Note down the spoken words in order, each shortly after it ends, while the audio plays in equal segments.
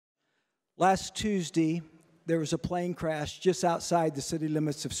Last Tuesday, there was a plane crash just outside the city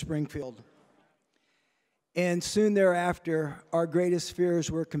limits of Springfield. And soon thereafter, our greatest fears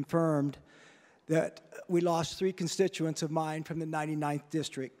were confirmed that we lost 3 constituents of mine from the 99th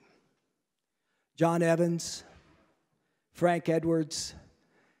District. John Evans, Frank Edwards,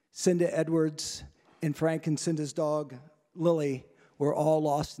 Cinda Edwards, and Frank and Cinda's dog, Lily, were all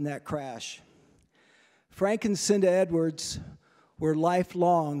lost in that crash. Frank and Cinda Edwards were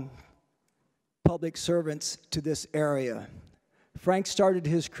lifelong public servants to this area. Frank started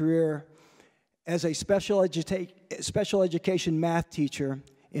his career as a special education math teacher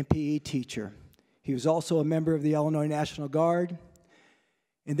and PE teacher. He was also a member of the Illinois National Guard,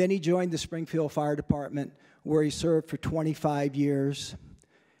 and then he joined the Springfield Fire Department, where he served for 25 years,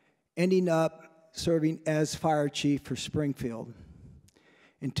 ending up serving as fire chief for Springfield.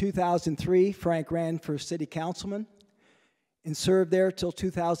 In 2003, Frank ran for city councilman and served there till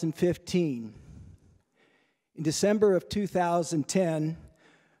 2015. In December of 2010,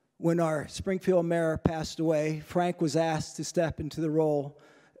 when our Springfield mayor passed away, Frank was asked to step into the role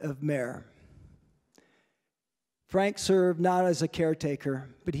of mayor. Frank served not as a caretaker,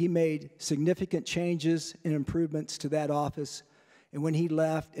 but he made significant changes and improvements to that office. And when he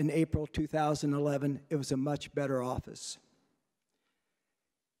left in April 2011, it was a much better office.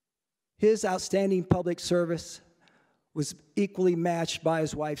 His outstanding public service was equally matched by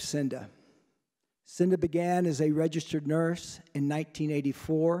his wife, Cinda. Cinda began as a registered nurse in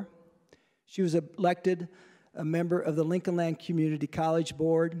 1984. She was elected a member of the Lincoln Land Community College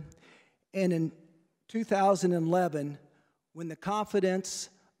Board. And in 2011, when the confidence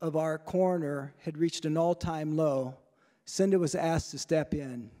of our coroner had reached an all-time low, Cinda was asked to step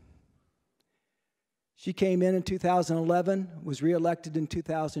in. She came in 2011, was reelected in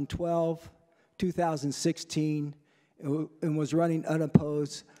 2012, 2016, and was running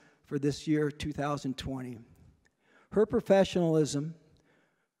unopposed for this year, 2020. Her professionalism,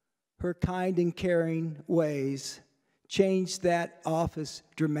 her kind and caring ways changed that office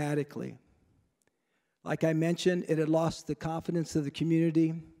dramatically. Like I mentioned, it had lost the confidence of the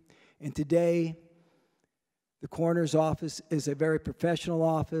community, and today the coroner's office is a very professional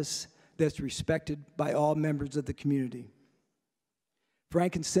office that's respected by all members of the community.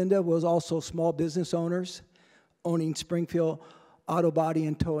 Frank and Cinda was also small business owners, owning Springfield Auto Body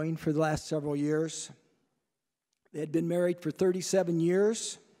and Towing for the last several years. They had been married for 37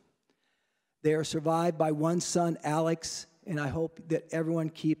 years. They are survived by one son, Alex, and I hope that everyone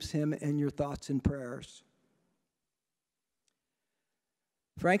keeps him in your thoughts and prayers.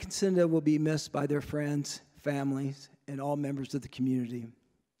 Frank and Cinda will be missed by their friends, families, and all members of the community.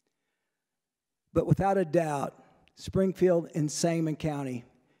 But without a doubt, Springfield and Sangamon County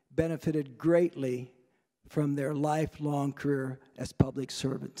benefited greatly from their lifelong career as public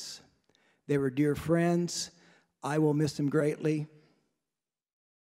servants. They were dear friends. I will miss them greatly.